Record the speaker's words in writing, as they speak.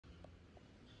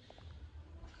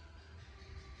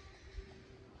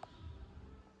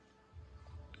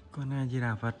Con A Di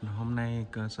Đà Phật, hôm nay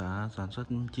cơ sở sản xuất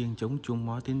chiêng chống chuông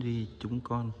mó Tiến Duy chúng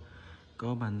con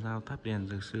có bàn giao tháp đèn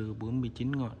Dược Sư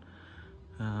 49 ngọn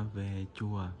về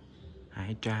chùa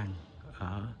Hải Tràng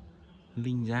ở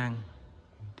Ninh Giang,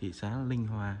 thị xã Ninh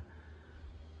Hòa,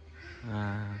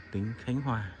 tỉnh Khánh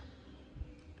Hòa.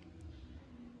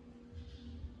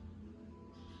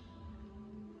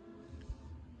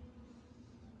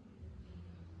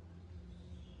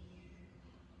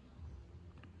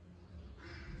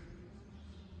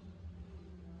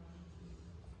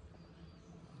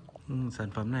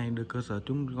 Sản phẩm này được cơ sở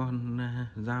chúng con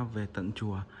giao về tận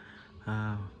chùa,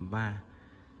 và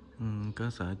cơ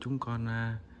sở chúng con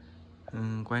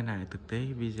quay lại thực tế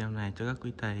video này cho các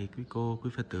quý thầy, quý cô, quý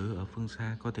Phật tử ở phương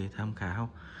xa có thể tham khảo.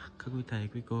 Các quý thầy,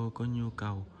 quý cô có nhu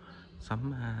cầu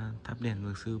sắm tháp đèn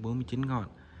Dược Sư 49 ngọn,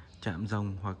 chạm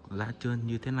rồng hoặc lá trơn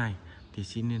như thế này thì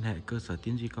xin liên hệ cơ sở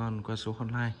Tiến Duy con qua số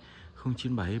hotline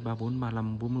 097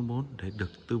 3435 444 để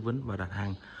được tư vấn và đặt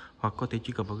hàng, hoặc có thể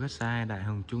truy cập vào website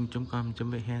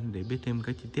daihongchung.com.vn để biết thêm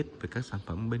các chi tiết về các sản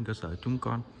phẩm bên cơ sở chúng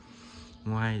con.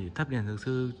 Ngoài tháp đèn Dược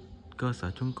Sư, cơ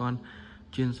sở chúng con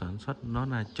chuyên sản xuất nó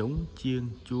là chống chiêng,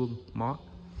 chuông, mõ.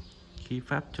 Khi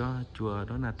pháp cho chùa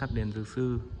đó là tháp đèn Dược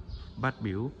Sư, bát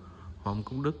biểu, hòm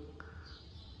công đức,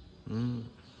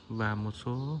 và một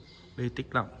số bê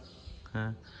tích lọng,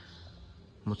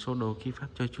 một số đồ khi pháp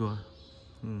cho chùa.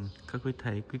 Các quý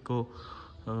thầy, quý cô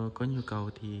có nhu cầu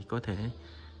thì có thể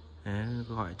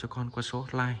gọi cho con qua số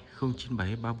hotline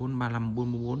 097 3435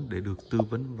 444 để được tư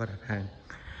vấn và đặt hàng.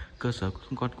 Cơ sở của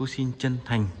chúng con cũng xin chân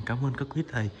thành cảm ơn các quý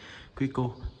thầy, quý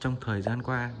cô trong thời gian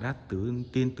qua đã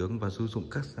tin tưởng và sử dụng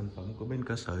các sản phẩm của bên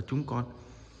cơ sở chúng con.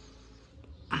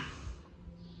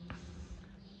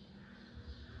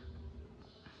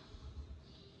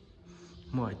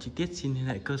 Mọi chi tiết xin liên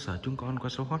hệ cơ sở chúng con qua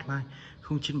số hotline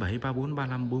 097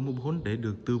 3435 444 để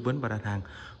được tư vấn và đặt hàng,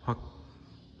 hoặc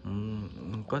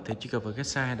có thể truy cập vào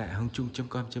website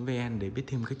daihongchung.com.vn để biết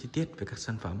thêm các chi tiết về các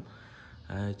sản phẩm.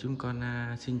 Chúng con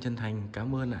xin chân thành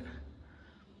cảm ơn ạ.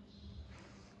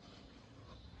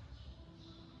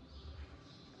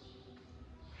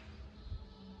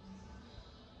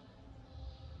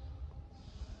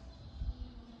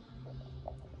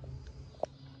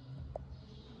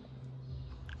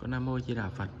 Con Nam Mô Di Đà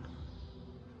Phật.